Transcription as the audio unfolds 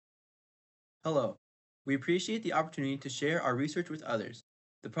Hello. We appreciate the opportunity to share our research with others.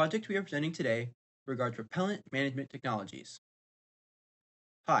 The project we are presenting today regards propellant management technologies.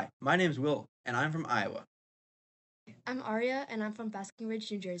 Hi, my name is Will, and I'm from Iowa. I'm Aria, and I'm from Basking Ridge,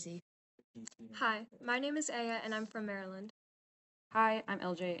 New Jersey. Hi, my name is Aya, and I'm from Maryland. Hi, I'm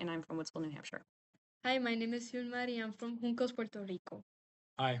LJ, and I'm from Woodsville, New Hampshire. Hi, my name is Siulmy, and I'm from Juncos, Puerto Rico.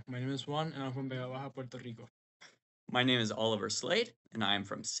 Hi, my name is Juan, and I'm from Vega Baja, Puerto Rico. My name is Oliver Slade, and I am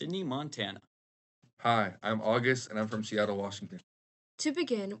from Sydney, Montana. Hi, I'm August, and I'm from Seattle, Washington. To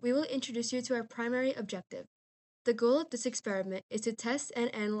begin, we will introduce you to our primary objective. The goal of this experiment is to test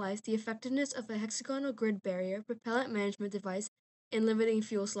and analyze the effectiveness of a hexagonal grid barrier propellant management device in limiting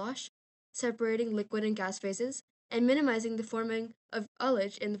fuel slosh, separating liquid and gas phases, and minimizing the forming of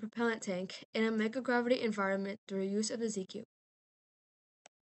ullage in the propellant tank in a microgravity environment through use of the Z-Cube.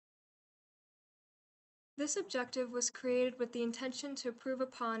 This objective was created with the intention to improve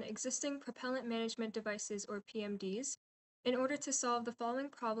upon existing propellant management devices, or PMDs, in order to solve the following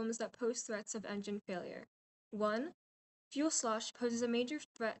problems that pose threats of engine failure. 1. Fuel slosh poses a major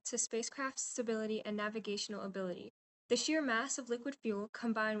threat to spacecraft's stability and navigational ability. The sheer mass of liquid fuel,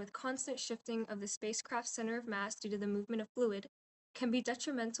 combined with constant shifting of the spacecraft's center of mass due to the movement of fluid, can be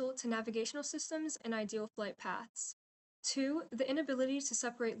detrimental to navigational systems and ideal flight paths. 2. The inability to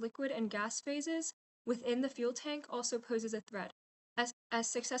separate liquid and gas phases within the fuel tank also poses a threat, as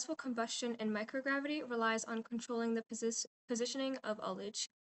successful combustion in microgravity relies on controlling the positioning of ullage,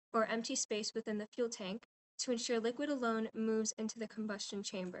 or empty space within the fuel tank, to ensure liquid alone moves into the combustion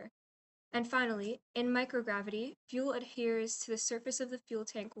chamber. And finally, in microgravity, fuel adheres to the surface of the fuel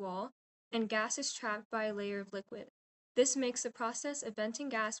tank wall, and gas is trapped by a layer of liquid. This makes the process of venting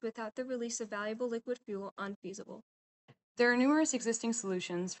gas without the release of valuable liquid fuel unfeasible. There are numerous existing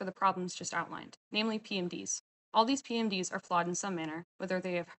solutions for the problems just outlined, namely PMDs. All these PMDs are flawed in some manner, whether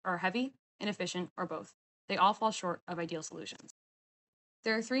they are heavy, inefficient, or both. They all fall short of ideal solutions.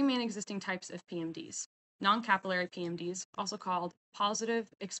 There are three main existing types of PMDs. Non-capillary PMDs, also called positive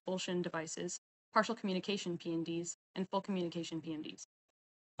expulsion devices, partial communication PMDs, and full communication PMDs.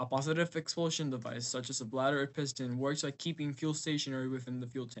 A positive expulsion device, such as a bladder or piston, works by keeping fuel stationary within the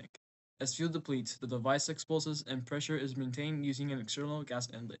fuel tank. As fuel depletes, the device expulses and pressure is maintained using an external gas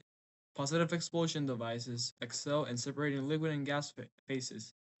inlet. Positive expulsion devices excel in separating liquid and gas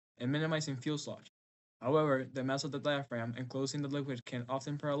phases and minimizing fuel slosh. However, the mass of the diaphragm enclosing the liquid can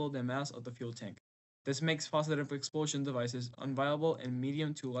often parallel the mass of the fuel tank. This makes positive expulsion devices unviable in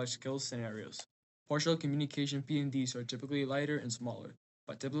medium to large scale scenarios. Partial communication PMDs are typically lighter and smaller,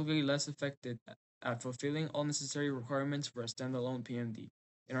 but typically less effective at fulfilling all necessary requirements for a standalone PMD,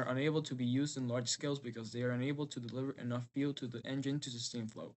 and are unable to be used in large scales because they are unable to deliver enough fuel to the engine to sustain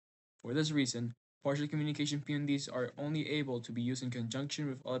flow. For this reason, partial communication PMDs are only able to be used in conjunction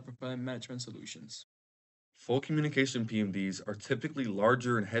with other propellant management solutions. Full communication PMDs are typically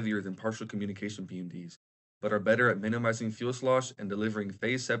larger and heavier than partial communication PMDs, but are better at minimizing fuel slosh and delivering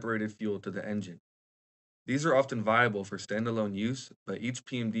phase-separated fuel to the engine. These are often viable for standalone use, but each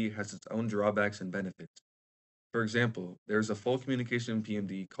PMD has its own drawbacks and benefits. For example, there is a full communication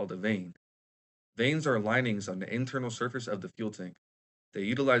PMD called a vane. Vanes are linings on the internal surface of the fuel tank. They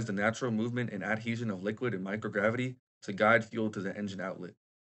utilize the natural movement and adhesion of liquid in microgravity to guide fuel to the engine outlet.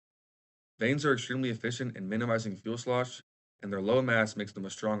 Vanes are extremely efficient in minimizing fuel slosh, and their low mass makes them a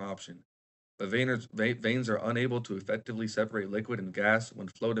strong option. But vanes are unable to effectively separate liquid and gas when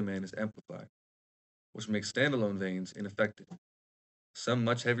flow demand is amplified, which makes standalone vanes ineffective. Some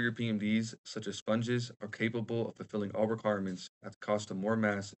much heavier PMDs, such as sponges, are capable of fulfilling all requirements at the cost of more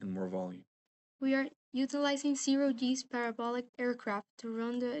mass and more volume. We are utilizing zero-G's parabolic aircraft to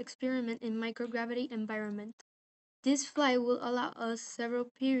run the experiment in microgravity environment. This flight will allow us several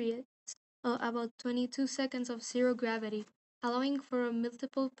periods of about 22 seconds of zero gravity, allowing for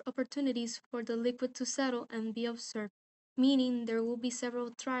multiple opportunities for the liquid to settle and be observed, meaning there will be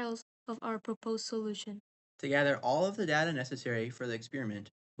several trials of our proposed solution. To gather all of the data necessary for the experiment,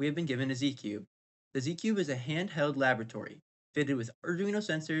 we have been given a Z-Cube. The Z-Cube is a handheld laboratory, fitted with Arduino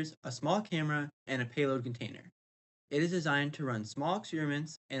sensors, a small camera, and a payload container. It is designed to run small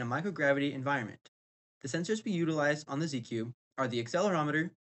experiments in a microgravity environment. The sensors we utilize on the Z-Cube are the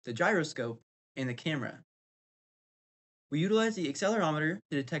accelerometer, the gyroscope, and the camera. We utilize the accelerometer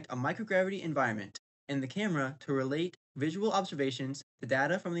to detect a microgravity environment, and the camera to relate visual observations to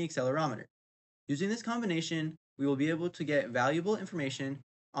data from the accelerometer. Using this combination, we will be able to get valuable information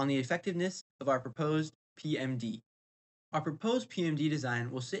on the effectiveness of our proposed PMD. Our proposed PMD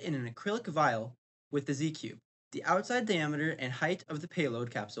design will sit in an acrylic vial with the Z-Cube. The outside diameter and height of the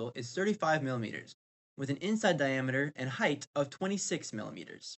payload capsule is 35 millimeters, with an inside diameter and height of 26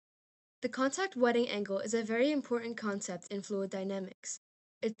 millimeters. The contact wetting angle is a very important concept in fluid dynamics.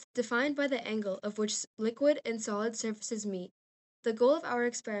 It's defined by the angle of which liquid and solid surfaces meet. The goal of our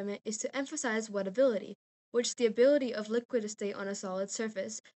experiment is to emphasize wettability, which is the ability of liquid to stay on a solid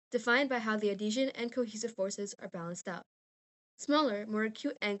surface, defined by how the adhesion and cohesive forces are balanced out. Smaller, more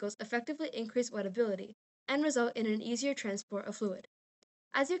acute angles effectively increase wettability and result in an easier transport of fluid.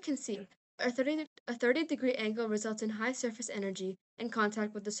 As you can see, a 30-degree angle results in high surface energy and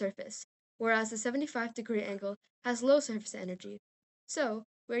contact with the surface, whereas the 75-degree angle has low surface energy. So,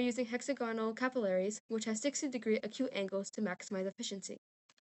 we're using hexagonal capillaries, which has 60-degree acute angles to maximize efficiency.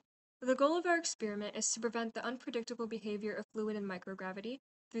 The goal of our experiment is to prevent the unpredictable behavior of fluid in microgravity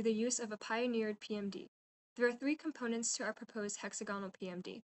through the use of a pioneered PMD. There are 3 components to our proposed hexagonal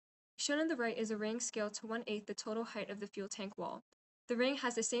PMD. Shown on the right is a ring scaled to 1/8 the total height of the fuel tank wall. The ring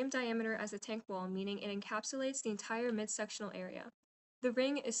has the same diameter as the tank wall, meaning it encapsulates the entire mid-sectional area. The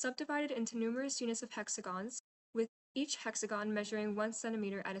ring is subdivided into numerous units of hexagons, with each hexagon measuring 1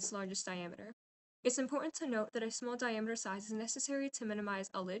 centimeter at its largest diameter. It's important to note that a small diameter size is necessary to minimize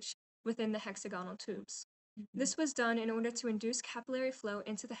ullage within the hexagonal tubes. This was done in order to induce capillary flow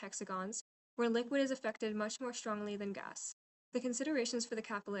into the hexagons, where liquid is affected much more strongly than gas. The considerations for the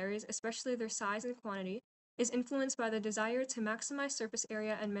capillaries, especially their size and quantity, is influenced by the desire to maximize surface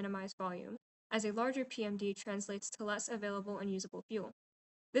area and minimize volume, as a larger PMD translates to less available and usable fuel.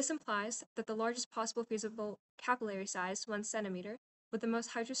 This implies that the largest possible feasible capillary size, 1 centimeter, with the most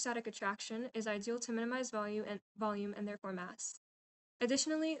hydrostatic attraction, is ideal to minimize volume and therefore mass.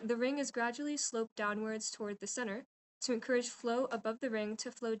 Additionally, the ring is gradually sloped downwards toward the center to encourage flow above the ring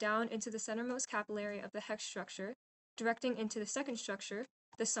to flow down into the centermost capillary of the hex structure, directing into the second structure,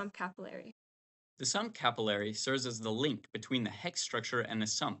 the sump capillary. The sump capillary serves as the link between the hex structure and the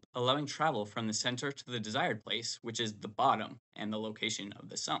sump, allowing travel from the center to the desired place, which is the bottom and the location of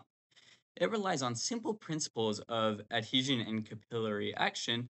the sump. It relies on simple principles of adhesion and capillary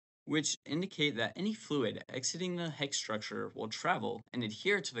action, which indicate that any fluid exiting the hex structure will travel and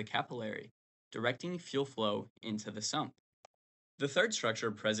adhere to the capillary, directing fuel flow into the sump. The third structure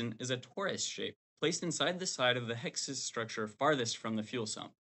present is a torus shape, placed inside the side of the hex structure farthest from the fuel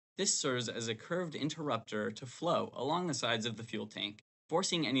sump. This serves as a curved interrupter to flow along the sides of the fuel tank,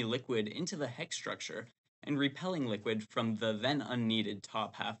 forcing any liquid into the hex structure and repelling liquid from the then unneeded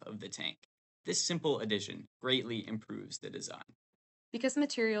top half of the tank. This simple addition greatly improves the design. Because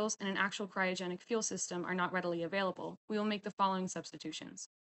materials in an actual cryogenic fuel system are not readily available, we will make the following substitutions.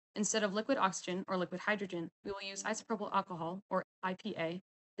 Instead of liquid oxygen or liquid hydrogen, we will use isopropyl alcohol, or IPA.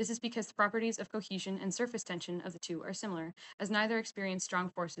 This is because the properties of cohesion and surface tension of the two are similar, as neither experience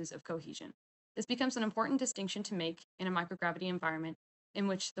strong forces of cohesion. This becomes an important distinction to make in a microgravity environment in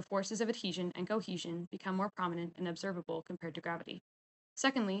which the forces of adhesion and cohesion become more prominent and observable compared to gravity.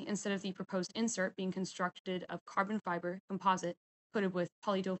 Secondly, instead of the proposed insert being constructed of carbon fiber composite coated with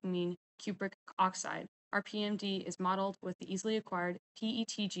polydopamine cupric oxide, our PMD is modeled with the easily acquired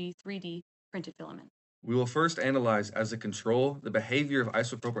PETG 3D printed filament. We will first analyze as a control the behavior of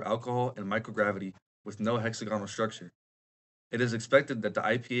isopropyl alcohol in microgravity with no hexagonal structure. It is expected that the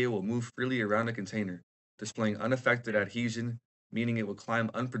IPA will move freely around a container, displaying unaffected adhesion, meaning it will climb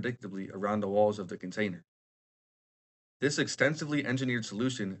unpredictably around the walls of the container. This extensively engineered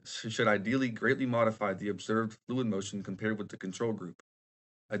solution should ideally greatly modify the observed fluid motion compared with the control group.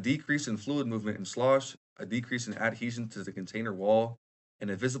 A decrease in fluid movement in slosh, a decrease in adhesion to the container wall, and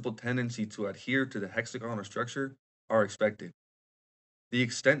a visible tendency to adhere to the hexagonal structure are expected. The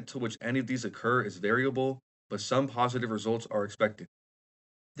extent to which any of these occur is variable, but some positive results are expected.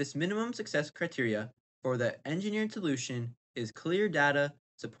 This minimum success criteria for the engineered solution is clear data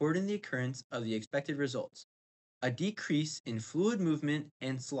supporting the occurrence of the expected results. A decrease in fluid movement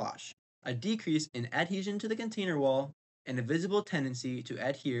and slosh, a decrease in adhesion to the container wall, and a visible tendency to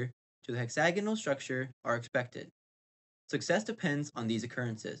adhere to the hexagonal structure are expected. Success depends on these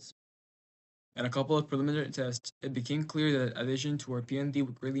occurrences. In a couple of preliminary tests, it became clear that addition to our PMD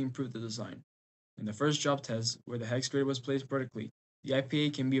would greatly improve the design. In the first job test, where the hex grid was placed vertically, the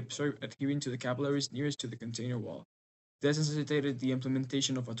IPA can be observed adhering to the capillaries nearest to the container wall. This necessitated the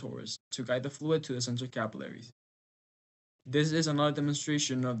implementation of a torus to guide the fluid to the center capillaries. This is another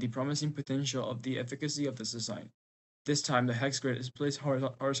demonstration of the promising potential of the efficacy of this design. This time, the hex grid is placed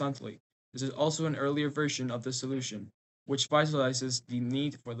horizontally. This is also an earlier version of the solution, which visualizes the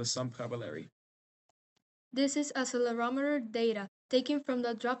need for the sump capillary. This is accelerometer data taken from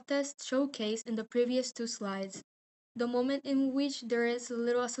the drop test showcased in the previous 2 slides. The moment in which there is a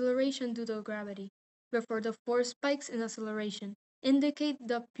little acceleration due to gravity, before the 4 spikes in acceleration, indicate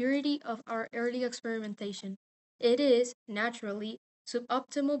the purity of our early experimentation. It is, naturally,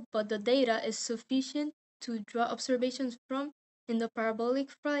 suboptimal, but the data is sufficient to draw observations from. In the parabolic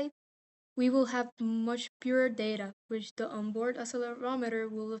flight, we will have much purer data, which the onboard accelerometer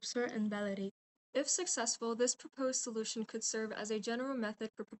will observe and validate. If successful, this proposed solution could serve as a general method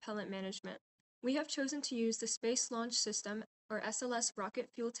for propellant management. We have chosen to use the Space Launch System, or SLS rocket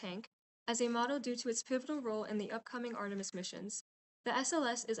fuel tank, as a model due to its pivotal role in the upcoming Artemis missions. The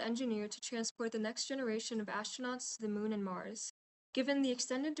SLS is engineered to transport the next generation of astronauts to the Moon and Mars. Given the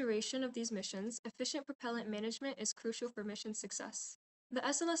extended duration of these missions, efficient propellant management is crucial for mission success. The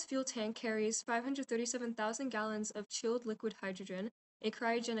SLS fuel tank carries 537,000 gallons of chilled liquid hydrogen, a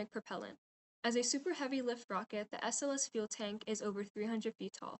cryogenic propellant. As a super heavy lift rocket, the SLS fuel tank is over 300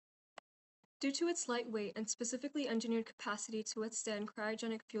 feet tall. Due to its light weight and specifically engineered capacity to withstand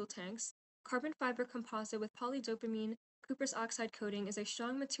cryogenic fuel tanks, carbon fiber composite with polydopamine cuprous oxide coating is a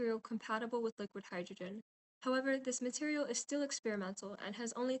strong material compatible with liquid hydrogen. However, this material is still experimental and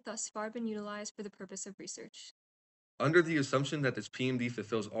has only thus far been utilized for the purpose of research. Under the assumption that this PMD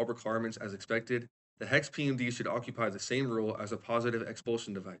fulfills all requirements as expected, the HEX PMD should occupy the same role as a positive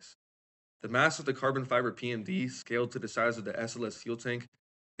expulsion device. The mass of the carbon fiber PMD, scaled to the size of the SLS fuel tank,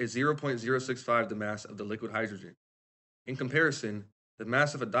 is 0.065 the mass of the liquid hydrogen. In comparison, the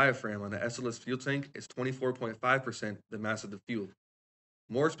mass of a diaphragm on the SLS fuel tank is 24.5% the mass of the fuel.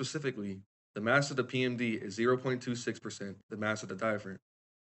 More specifically, the mass of the PMD is 0.26% the mass of the diaphragm.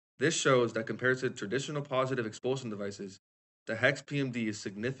 This shows that compared to traditional positive expulsion devices, the HEX PMD is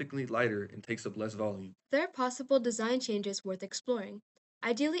significantly lighter and takes up less volume. There are possible design changes worth exploring.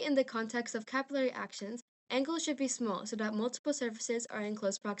 Ideally, in the context of capillary actions, angles should be small so that multiple surfaces are in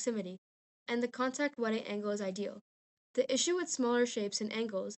close proximity, and the contact wetting angle is ideal. The issue with smaller shapes and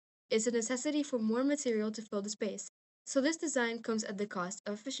angles is the necessity for more material to fill the space, so this design comes at the cost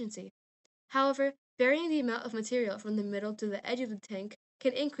of efficiency. However, varying the amount of material from the middle to the edge of the tank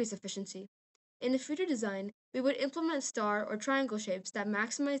can increase efficiency. In a future design, we would implement star or triangle shapes that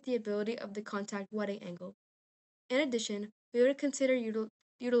maximize the ability of the contact wetting angle. In addition, we would consider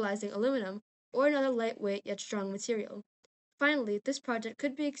utilizing aluminum or another lightweight yet strong material. Finally, this project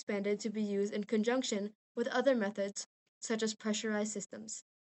could be expanded to be used in conjunction with other methods, such as pressurized systems.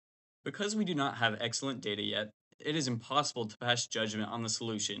 Because we do not have excellent data yet, it is impossible to pass judgment on the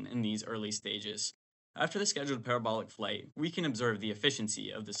solution in these early stages. After the scheduled parabolic flight, we can observe the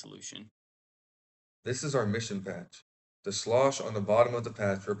efficiency of the solution. This is our mission patch. The slosh on the bottom of the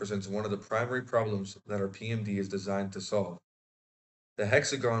patch represents one of the primary problems that our PMD is designed to solve. The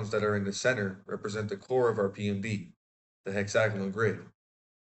hexagons that are in the center represent the core of our PMD, the hexagonal grid.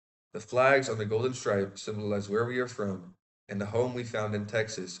 The flags on the golden stripe symbolize where we are from and the home we found in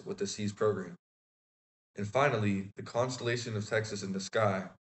Texas with the SEAS program. And finally, the constellation of Texas in the sky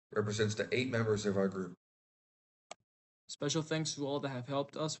represents the 8 members of our group. Special thanks to all that have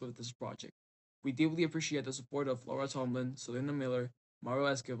helped us with this project. We deeply appreciate the support of Laura Tomlin, Selena Miller, Mario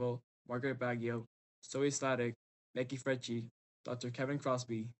Esquivel, Margaret Baggio, Zoe Slade, Becky Frecci, Dr. Kevin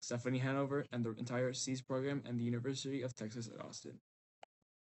Crosby, Stephanie Hanover, and the entire SEAS program and the University of Texas at Austin.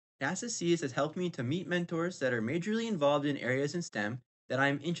 NASA SEAS has helped me to meet mentors that are majorly involved in areas in STEM that I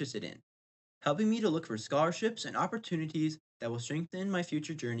am interested in, helping me to look for scholarships and opportunities that will strengthen my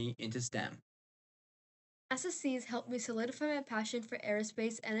future journey into STEM. NASA SEAS helped me solidify my passion for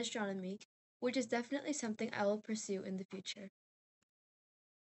aerospace and astronomy, which is definitely something I will pursue in the future.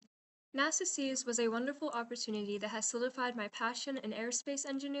 NASA SEAS was a wonderful opportunity that has solidified my passion in aerospace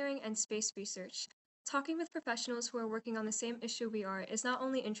engineering and space research. Talking with professionals who are working on the same issue we are is not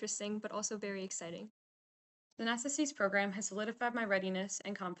only interesting, but also very exciting. The NASA SEAS program has solidified my readiness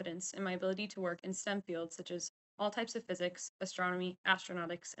and confidence in my ability to work in STEM fields such as all types of physics, astronomy,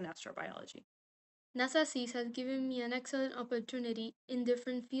 astronautics, and astrobiology. NASA SEAS has given me an excellent opportunity in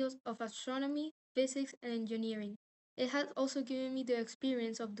different fields of astronomy, physics, and engineering. It has also given me the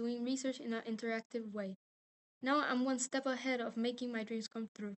experience of doing research in an interactive way. Now I'm one step ahead of making my dreams come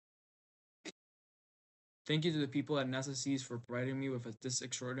true. Thank you to the people at NASA SEAS for providing me with this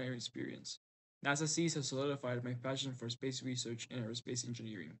extraordinary experience. NASA SEAS has solidified my passion for space research and aerospace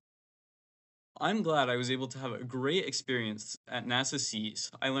engineering. I'm glad I was able to have a great experience at NASA SEAS.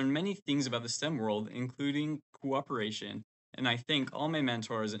 I learned many things about the STEM world, including cooperation, and I thank all my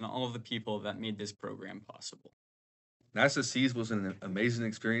mentors and all of the people that made this program possible. NASA SEAS was an amazing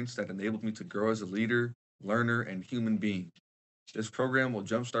experience that enabled me to grow as a leader, learner, and human being. This program will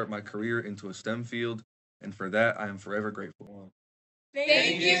jumpstart my career into a STEM field, and for that I am forever grateful.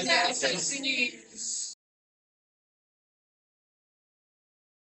 Thank you, NASA SEAS.